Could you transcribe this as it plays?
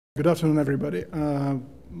Good afternoon, everybody.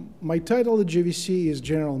 My title at JVC is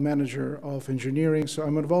General Manager of Engineering, so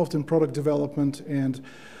I'm involved in product development, and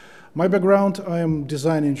my background, I am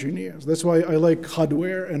design engineer. That's why I like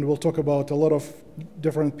hardware, and we'll talk about a lot of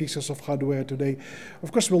different pieces of hardware today.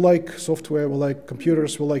 Of course, we like software, we like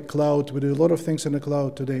computers, we like cloud, we do a lot of things in the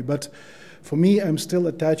cloud today, but for me, I'm still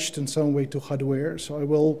attached in some way to hardware, so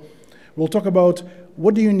we'll talk about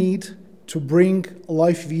what do you need to bring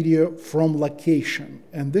live video from location.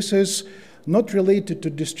 And this is not related to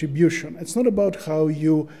distribution. It's not about how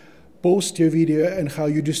you post your video and how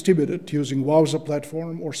you distribute it using Wowza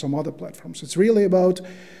platform or some other platforms. It's really about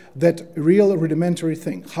that real rudimentary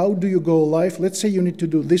thing. How do you go live? Let's say you need to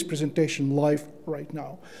do this presentation live right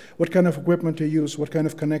now. What kind of equipment you use, what kind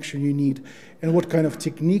of connection you need, and what kind of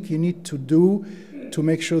technique you need to do to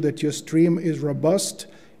make sure that your stream is robust.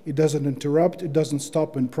 It doesn't interrupt, it doesn't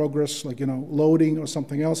stop in progress, like loading or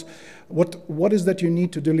something else. What is that you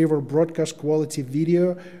need to deliver broadcast quality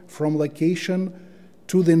video from location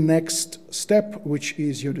to the next step, which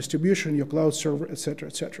is your distribution, your cloud server, et cetera,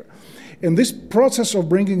 et cetera. And this process of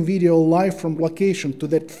bringing video live from location to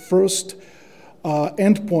that first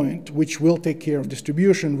endpoint, which will take care of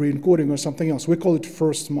distribution, re-encoding, or something else, we call it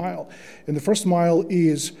first mile. And the first mile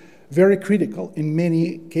is very critical in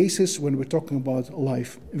many cases when we're talking about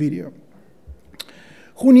live video.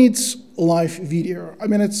 Who needs live video? I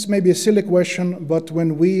mean, it's maybe a silly question, but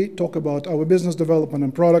when we talk about our business development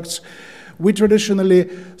and products, we traditionally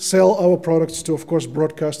sell our products to, of course,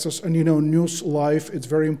 broadcasters, and news live, it's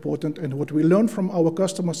very important. And what we learn from our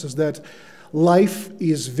customers is that live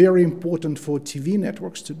is very important for TV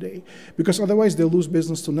networks today, because otherwise they lose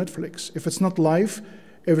business to Netflix. If it's not live,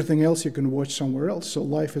 everything else you can watch somewhere else, so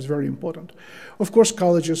live is very important. Of course,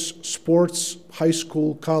 colleges, sports, high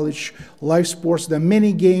school, college, live sports, there are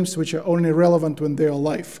many games which are only relevant when they are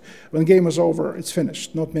live. When game is over, it's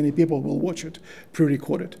finished. Not many people will watch it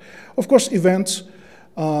pre-recorded. Of course, events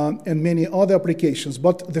and many other applications.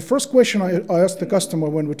 But the first question I asked the customer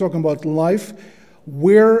when we're talking about live,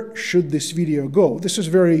 where should this video go? This is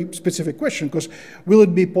a very specific question, because will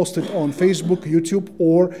it be posted on Facebook, YouTube,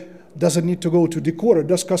 or does it need to go to decoder?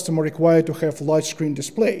 Does customer require to have large screen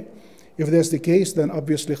display? If that's the case, then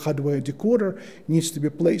obviously hardware decoder needs to be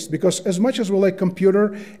placed, because as much as we like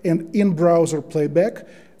computer and in-browser playback,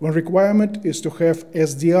 one requirement is to have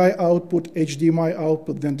SDI output, HDMI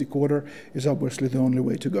output, then decoder is obviously the only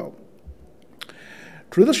way to go.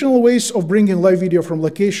 Traditional ways of bringing live video from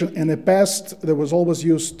location, in the past there was always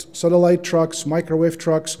used satellite trucks, microwave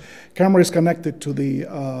trucks. Camera is connected to the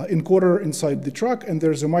encoder inside the truck, and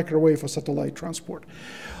there's a microwave for satellite transport.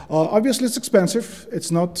 Obviously it's expensive,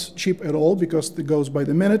 it's not cheap at all, because it goes by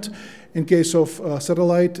the minute. In case of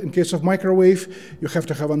satellite, in case of microwave, you have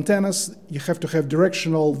to have antennas, you have to have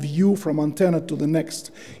directional view from antenna to the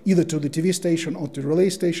next, either to the TV station or to the relay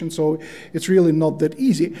station, so it's really not that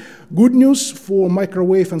easy. Good news for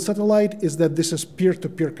microwave and satellite is that this is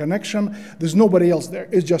peer-to-peer connection. There's nobody else there,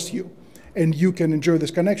 it's just you. And you can enjoy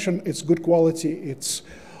this connection, it's good quality, it's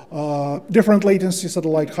different latency,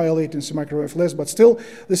 satellite high latency, microwave less, but still,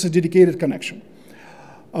 this is a dedicated connection.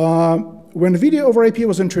 When video over IP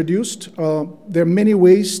was introduced, there are many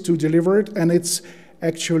ways to deliver it, and it's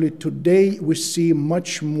actually today we see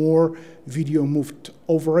much more video moved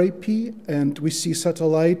over IP, and we see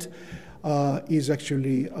satellite is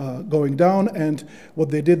actually going down, and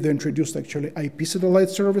what they did, they introduced actually IP satellite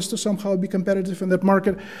service to somehow be competitive in that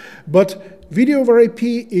market. But video over IP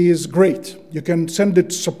is great. You can send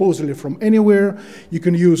it supposedly from anywhere. You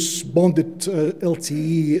can use bonded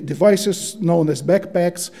LTE devices known as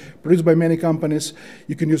backpacks, produced by many companies.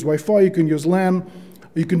 You can use Wi-Fi, you can use LAN,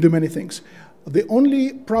 you can do many things. The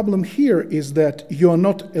only problem here is that you are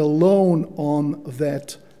not alone on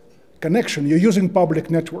that connection. You're using public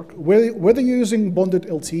network. Whether you're using bonded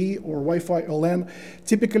LTE or Wi-Fi or LAN,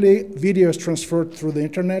 typically video is transferred through the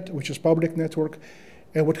internet, which is public network.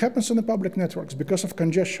 And what happens on the public networks, because of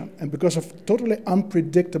congestion and because of totally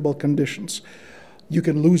unpredictable conditions, you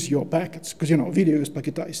can lose your packets, because video is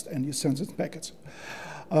packetized and you send it packets.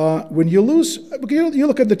 When you lose, you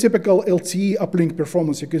look at the typical LTE uplink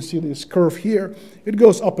performance, you can see this curve here. It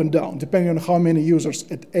goes up and down, depending on how many users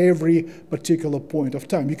at every particular point of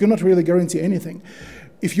time. You cannot really guarantee anything.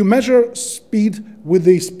 If you measure speed with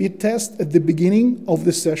the speed test at the beginning of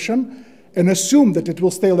the session and assume that it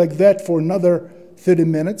will stay like that for another 30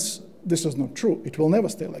 minutes, this is not true. It will never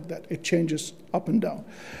stay like that. It changes up and down.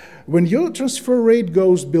 When your transfer rate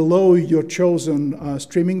goes below your chosen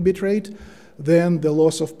streaming bit rate, then the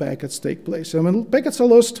loss of packets take place. And when packets are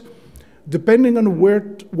lost, depending on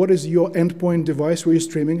what is your endpoint device where you're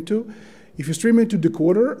streaming to, If you're streaming to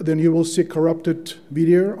decoder, then you will see corrupted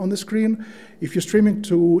video on the screen. If you're streaming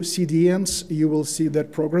to CDNs, you will see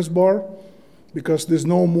that progress bar because there's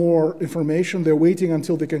no more information. They're waiting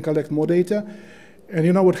until they can collect more data. And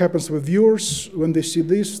you know what happens with viewers? When they see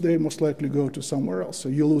this, they most likely go to somewhere else. So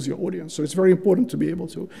you lose your audience. So it's very important to be able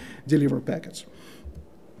to deliver packets.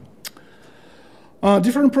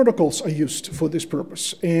 Different protocols are used for this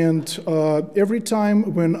purpose. And every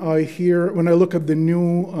time when I look at the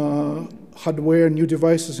new hardware, new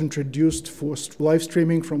devices introduced for live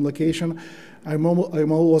streaming from location, I'm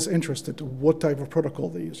always interested in what type of protocol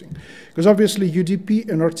they're using. Because obviously UDP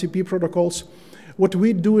and RTP protocols, what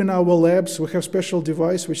we do in our labs, we have special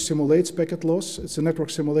device which simulates packet loss. It's a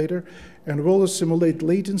network simulator. And we also simulate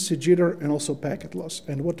latency, jitter, and also packet loss.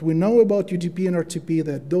 And what we know about UDP and RTP,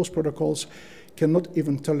 that those protocols cannot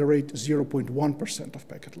even tolerate 0.1% of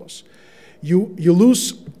packet loss. You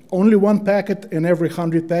lose only one packet in every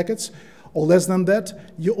 100 packets, or less than that,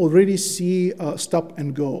 you already see stop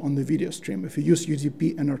and go on the video stream if you use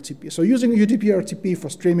UDP and RTP. So using UDP RTP for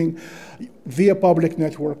streaming via public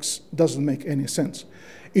networks doesn't make any sense.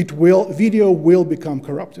 Video will become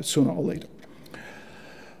corrupted sooner or later.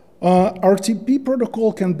 RTP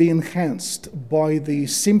protocol can be enhanced by the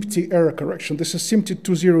SMPTE error correction. This is SMPTE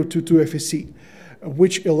 2022 FEC,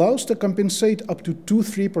 which allows to compensate up to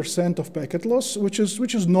 2–3% of packet loss, which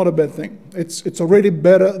is not a bad thing. It's already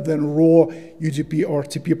better than raw UDP or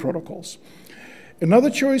RTP protocols.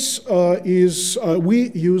 Another choice is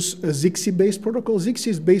we use a ZXI-based protocol. ZXI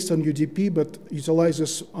is based on UDP, but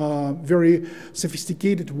utilizes a very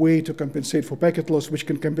sophisticated way to compensate for packet loss, which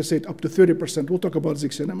can compensate up to 30%. We'll talk about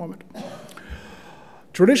ZXI in a moment.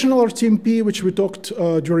 Traditional RTMP, which we talked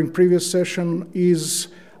during previous session,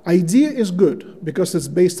 idea is good because it's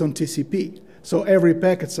based on TCP. So every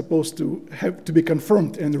packet's supposed to have to be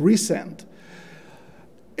confirmed and resent.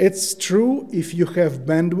 It's true if you have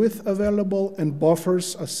bandwidth available and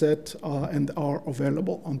buffers are set and are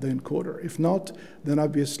available on the encoder. If not, then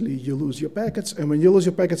obviously you lose your packets. And when you lose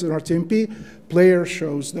your packets in RTMP, player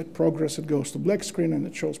shows that progress. It goes to black screen and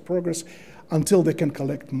it shows progress until they can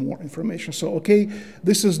collect more information. So, okay,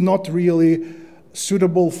 this is not really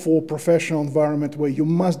suitable for professional environment where you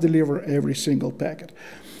must deliver every single packet.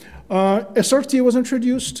 SRT was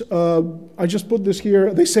introduced. I just put this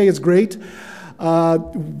here. They say it's great.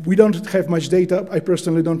 We don't have much data. I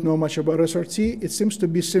personally don't know much about SRT. It seems to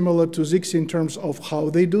be similar to ZXI in terms of how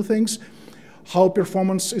they do things, how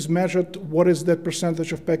performance is measured, what is that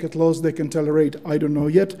percentage of packet loss they can tolerate, I don't know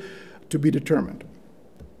yet, to be determined.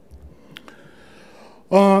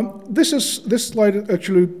 This slide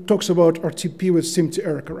actually talks about RTP with SMPTE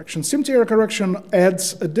error correction. SMPTE error correction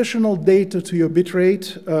adds additional data to your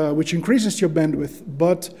bitrate, which increases your bandwidth,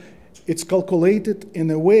 but it's calculated in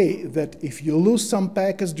a way that if you lose some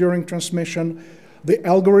packets during transmission, the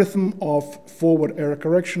algorithm of forward error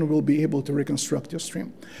correction will be able to reconstruct your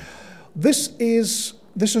stream. This is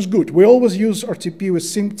good. We always use RTP with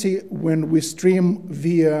SMPTE when we stream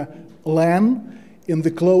via LAN in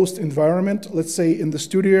the closed environment. Let's say in the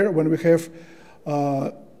studio when we have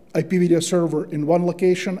IP video server in one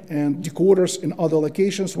location and decoders in other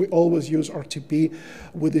locations, we always use RTP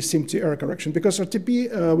with the SMPTE error correction because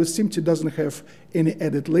RTP with SMPTE doesn't have any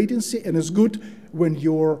added latency and is good when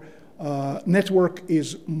your network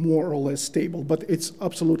is more or less stable, but it's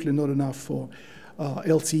absolutely not enough for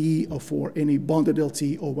LTE or for any bonded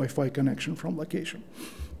LTE or Wi-Fi connection from location.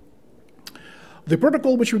 The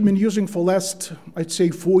protocol which we've been using for last, I'd say,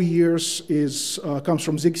 4 years comes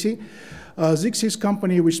from ZXI. ZXI is a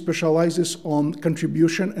company which specializes on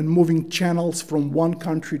contribution and moving channels from one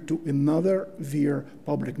country to another via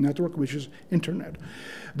public network, which is internet.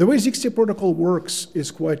 The way ZXI protocol works is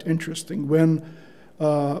quite interesting. When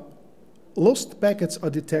lost packets are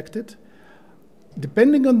detected,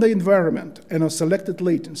 depending on the environment and on selected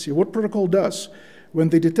latency, what protocol does, when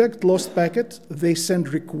they detect lost packet, they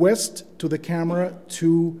send request to the camera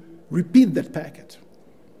to repeat that packet.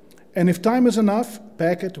 And if time is enough,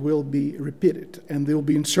 packet will be repeated and they will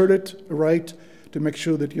be inserted right to make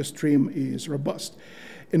sure that your stream is robust.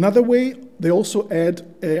 Another way, they also add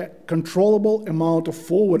a controllable amount of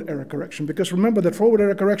forward error correction, because remember that forward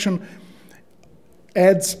error correction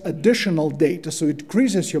adds additional data, so it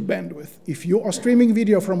increases your bandwidth. If you are streaming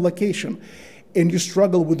video from location and you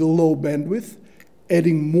struggle with the low bandwidth,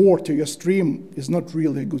 adding more to your stream is not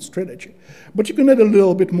really a good strategy. But you can add a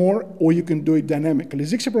little bit more, or you can do it dynamically.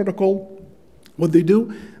 ZXI protocol, what they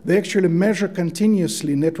do, they actually measure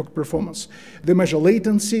continuously network performance. They measure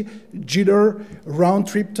latency, jitter, round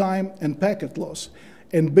trip time, and packet loss.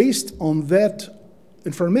 And based on that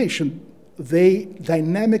information, they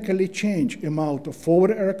dynamically change amount of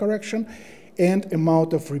forward error correction and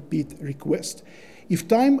amount of repeat request. If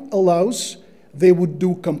time allows, they would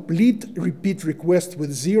do complete repeat request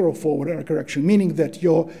with zero forward error correction, meaning that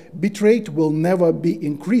your bitrate will never be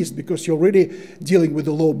increased because you're already dealing with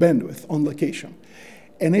a low bandwidth on location.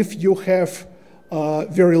 And if you have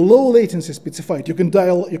very low latency specified, you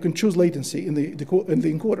can choose latency in the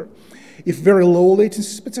encoder. If very low latency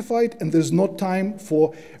specified and there's no time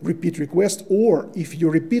for repeat request, or if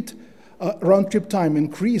your repeat round-trip time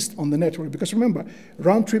increased on the network, because remember,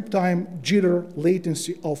 round-trip time, jitter,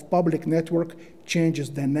 latency of public network changes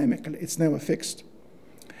dynamically. It's never fixed.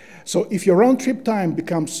 So if your round-trip time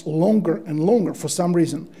becomes longer and longer for some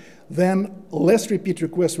reason, then less repeat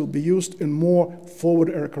requests will be used and more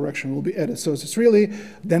forward error correction will be added. So it's really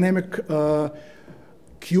dynamic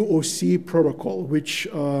QoC protocol, which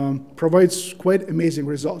provides quite amazing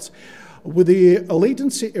results. With the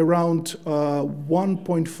latency around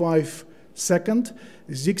 1.5 second,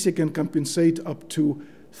 Zixi can compensate up to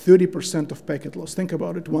 30% of packet loss. Think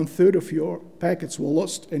about it, 1/3 of your packets were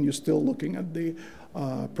lost and you're still looking at the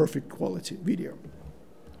perfect quality video.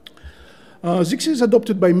 Zixi is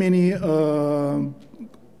adopted by many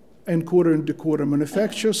encoder and decoder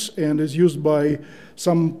manufacturers and is used by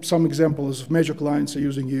some examples of major clients are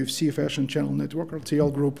using UFC, Fashion Channel Network,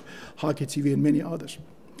 RTL Group, Hockey TV, and many others.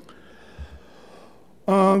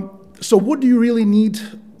 So what do you really need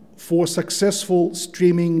for successful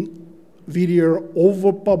streaming video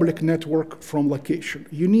over public network from location?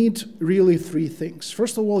 You need really three things.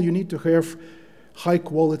 First of all, you need to have high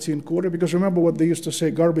quality encoder, because remember what they used to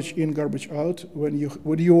say, garbage in, garbage out. When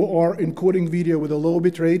you are encoding video with a low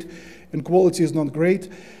bit rate and quality is not great,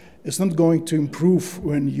 it's not going to improve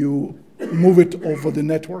when you move it over the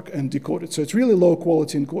network and decode it. So it's really low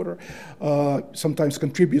quality encoder. Sometimes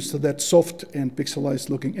contributes to that soft and pixelized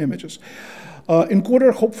looking images.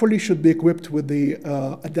 Encoder hopefully should be equipped with the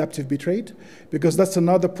adaptive bitrate, because that's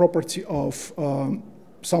another property of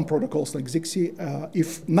some protocols like Zixi.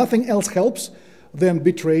 If nothing else helps, then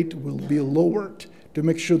bitrate will be lowered to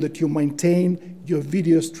make sure that you maintain your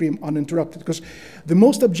video stream uninterrupted. Because the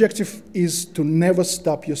most objective is to never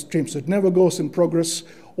stop your stream, so it never goes in progress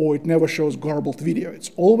or it never shows garbled video.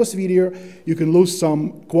 It's always video. You can lose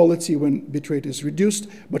some quality when bitrate is reduced,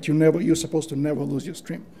 but you're supposed to never lose your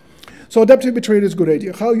stream. So adaptive bitrate is a good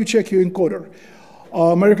idea. How you check your encoder?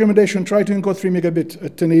 My recommendation, try to encode 3 megabit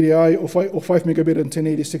at 1080i or 5 megabit at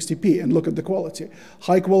 1080 60p and look at the quality.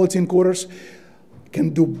 High quality encoders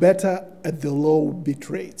can do better at the low bit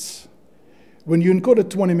rates. When you encode at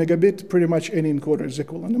 20 megabit, pretty much any encoder is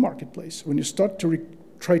equal in the marketplace. When you start to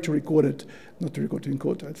try to record it, not to record, to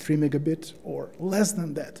encode at 3 megabit or less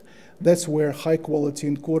than that, that's where high quality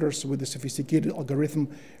encoders with a sophisticated algorithm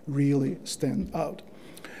really stand out.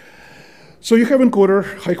 So you have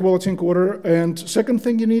encoder, high quality encoder, and second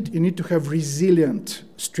thing you need to have resilient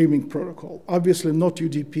streaming protocol. Obviously not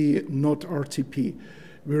UDP, not RTP.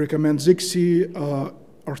 We recommend Zixi,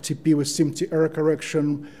 RTP with SMPTE error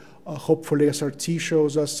correction. Hopefully SRT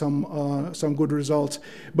shows us some good results.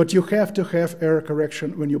 But you have to have error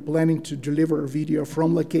correction when you're planning to deliver a video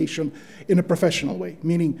from location in a professional way,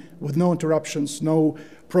 meaning with no interruptions, no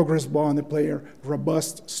progress bar on the player,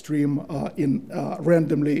 robust stream in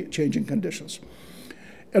randomly changing conditions.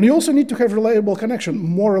 And you also need to have reliable connection,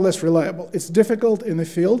 more or less reliable. It's difficult in the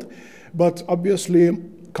field, but obviously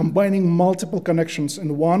combining multiple connections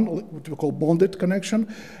in one, what we call bonded connection.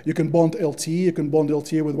 You can bond LTE, you can bond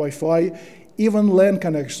LTE with Wi-Fi, even LAN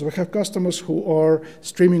connections. We have customers who are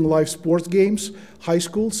streaming live sports games, high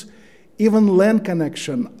schools. Even LAN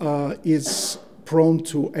connection is prone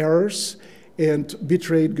to errors, and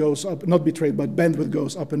bitrate goes up, not bitrate, but bandwidth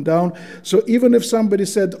goes up and down. So even if somebody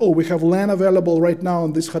said, oh, we have LAN available right now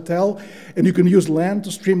in this hotel, and you can use LAN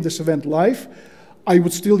to stream this event live, I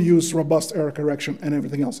would still use robust error correction, and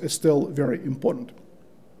everything else is still very important.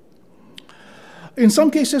 In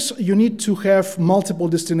some cases, you need to have multiple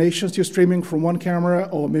destinations. You're streaming from one camera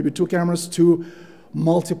or maybe two cameras to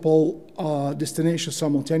multiple destinations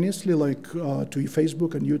simultaneously, like to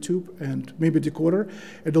Facebook and YouTube and maybe decoder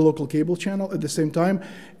at the local cable channel at the same time.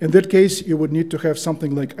 In that case, you would need to have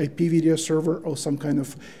something like IP video server or some kind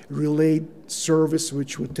of relay service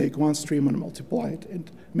which would take one stream and multiply it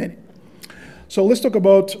into many. So let's talk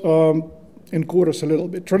about encoders a little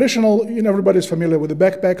bit. Traditional, everybody's familiar with the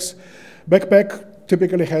backpacks. Backpack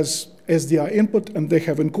typically has SDI input, and they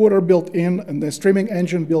have encoder built in, and the streaming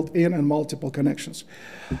engine built in, and multiple connections.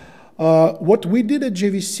 What we did at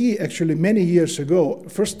JVC actually many years ago,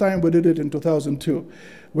 first time we did it in 2002,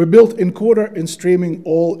 we built encoder and streaming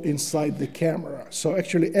all inside the camera. So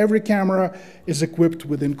actually every camera is equipped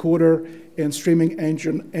with encoder and streaming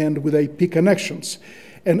engine and with IP connections.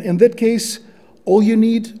 And in that case, all you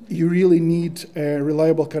really need a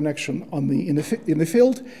reliable connection in the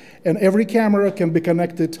field, and every camera can be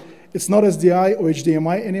connected. It's not SDI or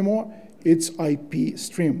HDMI anymore, it's IP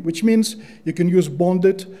stream, which means you can use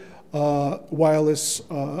bonded wireless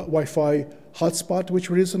Wi-Fi hotspot, which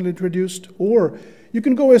we recently introduced, or you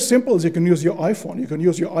can go as simple as you can use your iPhone. You can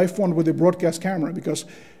use your iPhone with a broadcast camera because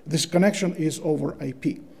this connection is over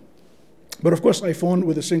IP. But of course, iPhone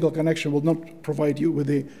with a single connection will not provide you with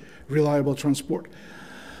a reliable transport.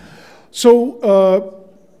 So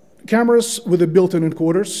cameras with the built-in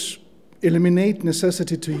encoders eliminate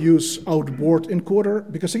necessity to use outboard encoder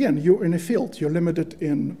because, again, you're in a field. You're limited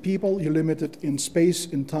in people, you're limited in space,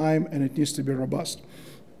 in time, and it needs to be robust.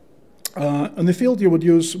 In the field, you would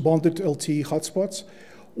use bonded LTE hotspots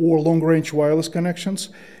or long-range wireless connections.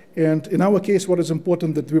 And in our case, what is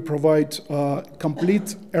important that we provide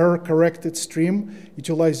complete error-corrected stream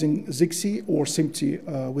utilizing ZXI or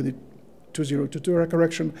SMPTE with a 2022 error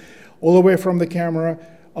correction all the way from the camera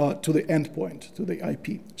to the endpoint, to the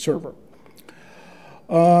IP server.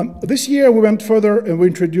 This year, we went further and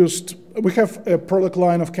we have a product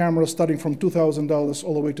line of cameras starting from $2,000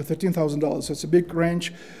 all the way to $13,000. It's a big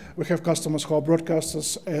range. We have customers who are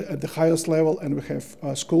broadcasters at the highest level, and we have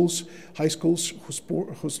schools, high schools,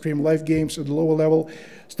 who stream live games at the lower level,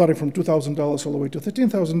 starting from $2,000 all the way to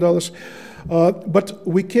 $13,000. But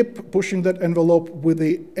we keep pushing that envelope with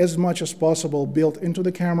as much as possible built into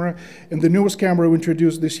the camera. And the newest camera we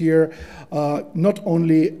introduced this year not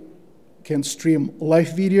only can stream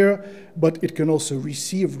live video, but it can also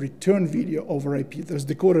receive return video over IP. There's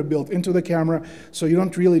decoder built into the camera, so you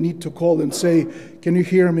don't really need to call and say, can you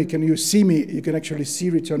hear me, can you see me? You can actually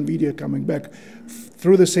see return video coming back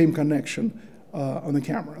through the same connection on the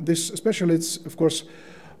camera. This especially, it's of course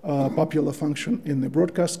popular function in the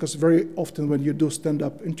broadcast, because very often when you do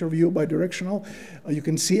stand-up interview bidirectional, you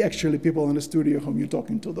can see actually people in the studio whom you're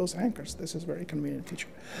talking to, those anchors. This is a very convenient feature.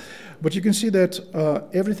 But you can see that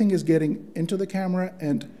everything is getting into the camera,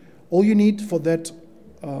 and all you need for that,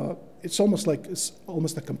 it's almost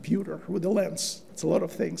a computer with a lens. It's a lot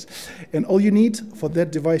of things. And all you need for that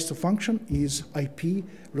device to function is IP,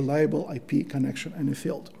 reliable IP connection in the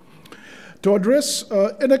field. To address,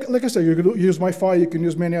 and like I said, you can use Wi-Fi, you can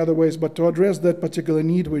use many other ways, but to address that particular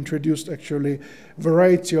need, we introduced actually a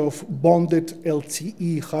variety of bonded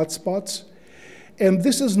LTE hotspots. And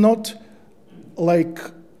this is not like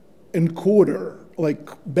encoder, like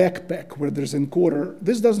backpack where there's encoder.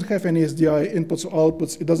 This doesn't have any SDI inputs or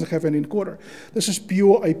outputs. It doesn't have any encoder. This is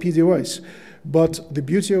pure IP device. But the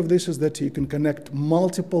beauty of this is that you can connect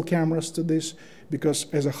multiple cameras to this, because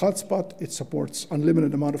as a hotspot, it supports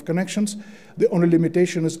unlimited amount of connections. The only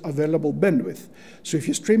limitation is available bandwidth. So if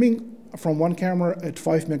you're streaming from one camera at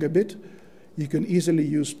 5 megabit, you can easily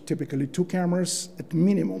use typically 2 cameras at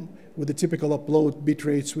minimum. With the typical upload bit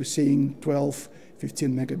rates, we're seeing 12,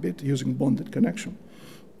 15 megabit using bonded connection.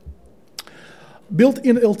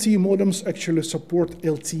 Built-in LTE modems actually support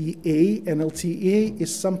LTE-A, and LTE-A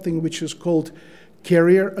is something which is called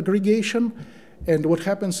carrier aggregation. And what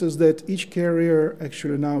happens is that each carrier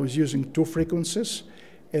actually now is using 2 frequencies,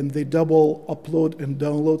 and they double upload and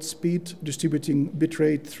download speed, distributing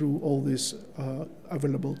bitrate through all these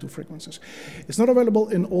available 2 frequencies. It's not available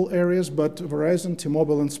in all areas, but Verizon,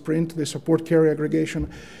 T-Mobile, and Sprint, they support carrier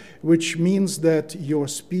aggregation, which means that your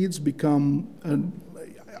speeds become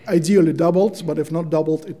ideally doubled, but if not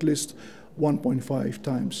doubled, at least 1.5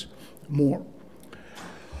 times more.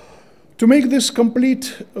 To make this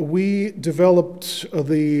complete, we developed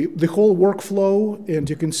the whole workflow, and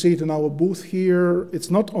you can see it in our booth here. It's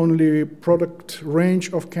not only product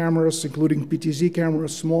range of cameras, including PTZ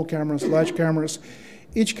cameras, small cameras, large cameras.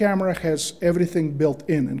 Each camera has everything built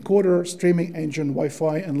in: encoder, streaming engine,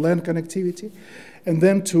 Wi-Fi, and LAN connectivity. And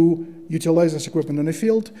then to utilize this equipment in the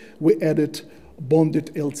field, we added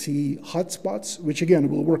bonded LTE hotspots, which again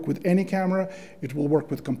will work with any camera. It will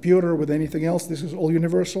work with computer, with anything else. This is all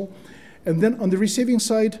universal. And then on the receiving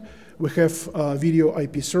side, we have video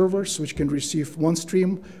IP servers, which can receive one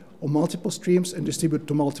stream or multiple streams and distribute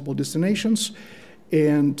to multiple destinations.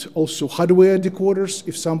 And also hardware decoders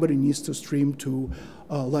if somebody needs to stream to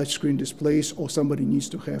large screen displays, or somebody needs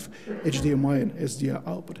to have HDMI and SDI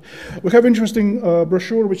output. We have an interesting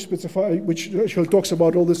brochure which actually talks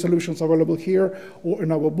about all the solutions available here or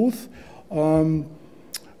in our booth. And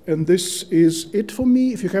this is it for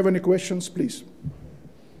me. If you have any questions, please.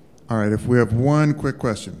 All right, if we have one quick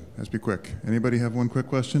question, let's be quick. Anybody have one quick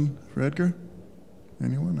question for Edgar?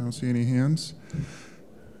 Anyone? I don't see any hands.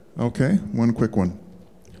 Okay, one quick one.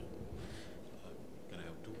 Can I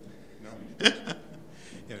have two? No.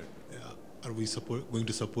 Yeah. Are we going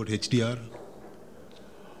to support HDR?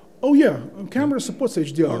 Oh yeah, camera supports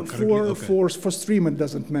HDR. Oh, For streaming, it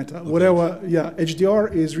doesn't matter. Okay. Whatever, yeah,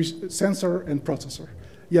 HDR is sensor and processor.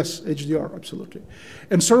 Yes, HDR, absolutely.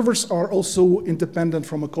 And servers are also independent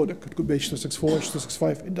from a codec. It could be H.264,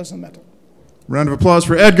 H.265, it doesn't matter. Round of applause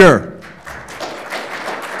for Edgar.